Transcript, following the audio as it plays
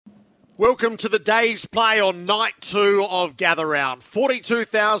Welcome to the day's play on night 2 of Gather Round.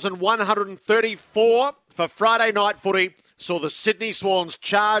 42,134 for Friday night footy saw the Sydney Swans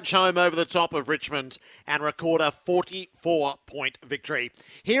charge home over the top of Richmond and record a 44-point victory.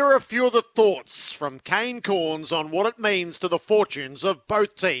 Here are a few of the thoughts from Kane Corns on what it means to the fortunes of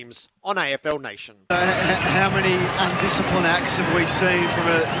both teams on AFL Nation. How many undisciplined acts have we seen from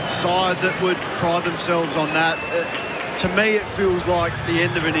a side that would pride themselves on that? To me, it feels like the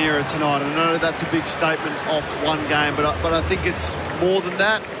end of an era tonight. I know that's a big statement off one game, but I think it's more than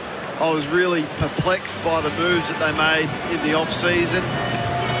that. I was really perplexed by the moves that they made in the off-season.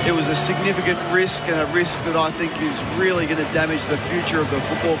 It was a significant risk, and a risk that I think is really going to damage the future of the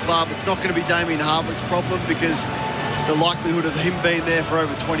football club. It's not going to be Damien Hartwick's problem because the likelihood of him being there for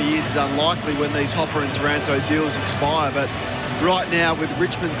over 20 years is unlikely when these Hopper and Taranto deals expire. But right now, with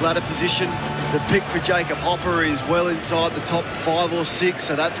Richmond's ladder position, the pick for Jacob Hopper is well inside the top 5 or 6,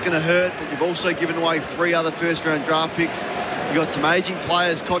 so that's going to hurt. But you've also given away 3 other first-round draft picks. You've got some ageing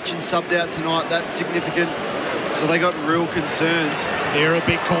players. Cochin subbed out tonight. That's significant. So they got real concerns. They're a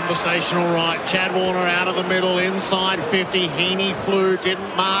big conversational right. Chad Warner out of the middle, inside 50. Heaney flew,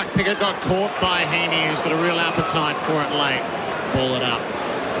 didn't mark. Pickett got caught by Heaney, who's got a real appetite for it late. Ball it up.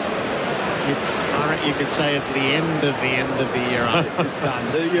 You could say it's the end of the era. It's done.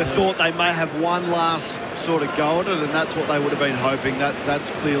 You thought they may have one last sort of go at it, and that's what they would have been hoping. That's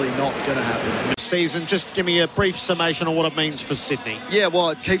clearly not going to happen. Season, just give me a brief summation of what it means for Sydney. Yeah,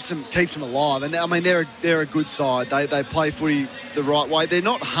 well, it keeps them alive, and I mean they're a good side. They play footy the right way. They're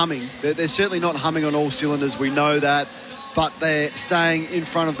not humming. They're certainly not humming on all cylinders. We know that. But they're staying in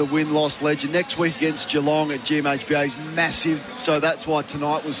front of the win-loss legend. Next week against Geelong at GMHBA is massive, so that's why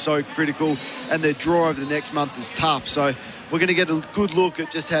tonight was so critical, and their draw over the next month is tough. So we're going to get a good look at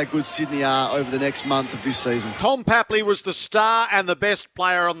just how good Sydney are over the next month of this season. Tom Papley was the star and the best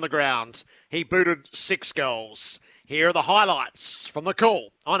player on the ground. He booted 6 goals. Here are the highlights from the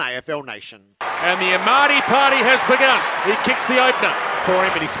call on AFL Nation. And the Amati party has begun. He kicks the opener for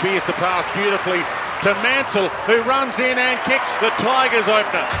him, and he spears the pass beautifully to Mansell, who runs in and kicks the Tigers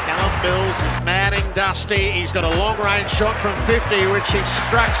opener. Callum Mills is manning Dusty. He's got a long-range shot from 50, which he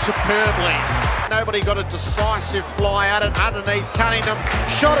struck superbly. Nobody got a decisive fly at it underneath. Cunningham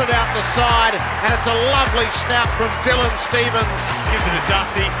shot it out the side, and it's a lovely snap from Dylan Stevens. Gives it to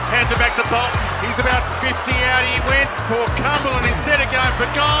Dusty, hands it back to Bolton. He's about 50 out. He went for Cumberland instead of going for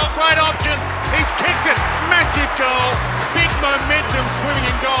goal. Great option. He's kicked it. Massive goal. Big momentum swimming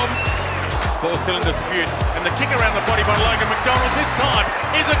in goal. Ball still in dispute, and the kick around the body by Logan McDonald this time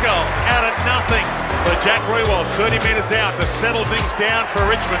is a goal out of nothing. So Jack Rewald 30 metres out to settle things down for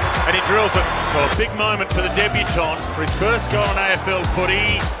Richmond, and he drills it. So a big moment for the debutant for his first goal in AFL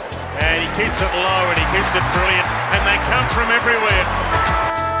footy, and he keeps it low and he keeps it brilliant, and they come from everywhere.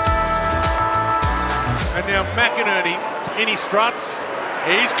 And now McInerney in his struts,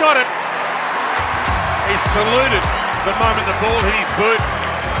 he's got it. He's saluted the moment the ball hit his boot.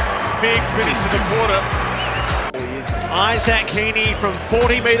 Big finish to the quarter. Isaac Heaney from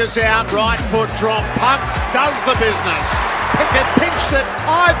 40 metres out, right foot drop, punts, does the business. Pickett pinched it,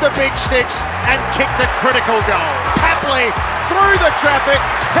 eyed the big sticks, and kicked a critical goal. Papley through the traffic,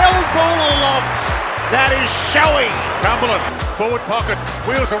 held ball aloft. That is showy. Cumberland, forward pocket,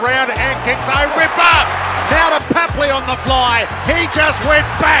 wheels around and kicks a ripper. Now to Papley on the fly. He just went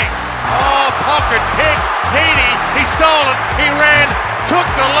bang. Oh, pocket pick. Heaney, he stole it, he ran, took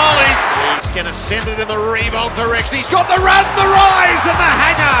the lollies. He's going to send it in the Revolt direction. He's got the run, the rise, and the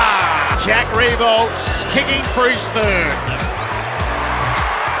hanger. Jack Revolt's kicking for his third.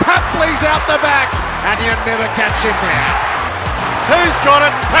 Papley's out the back, and you never catch him there. Who's got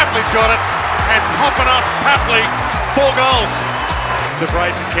it? Papley's got it. And popping up, Papley, 4 goals. To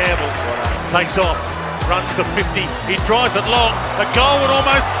Braden Campbell, takes off, runs to 50. He drives it long. The goal would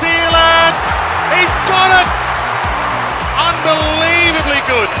almost seal it. He's got it. Unbelievably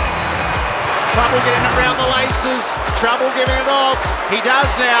good. Trouble getting it round the laces. Trouble giving it off. He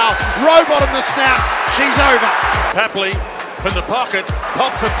does now. Rowbottom the snap. She's over. Papley from the pocket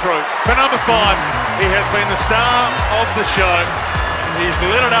pops it through. For number 5, he has been the star of the show. He's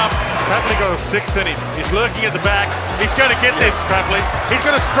lit it up. Papley got a 6th in him. He's lurking at the back. He's going to get this, Papley. He's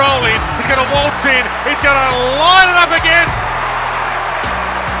going to stroll in. He's going to waltz in. He's going to line it up again.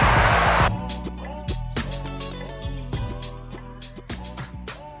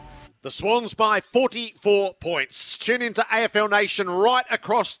 The Swans by 44 points. Tune into AFL Nation right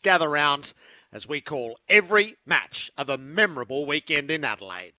across Gather Round as we call every match of a memorable weekend in Adelaide.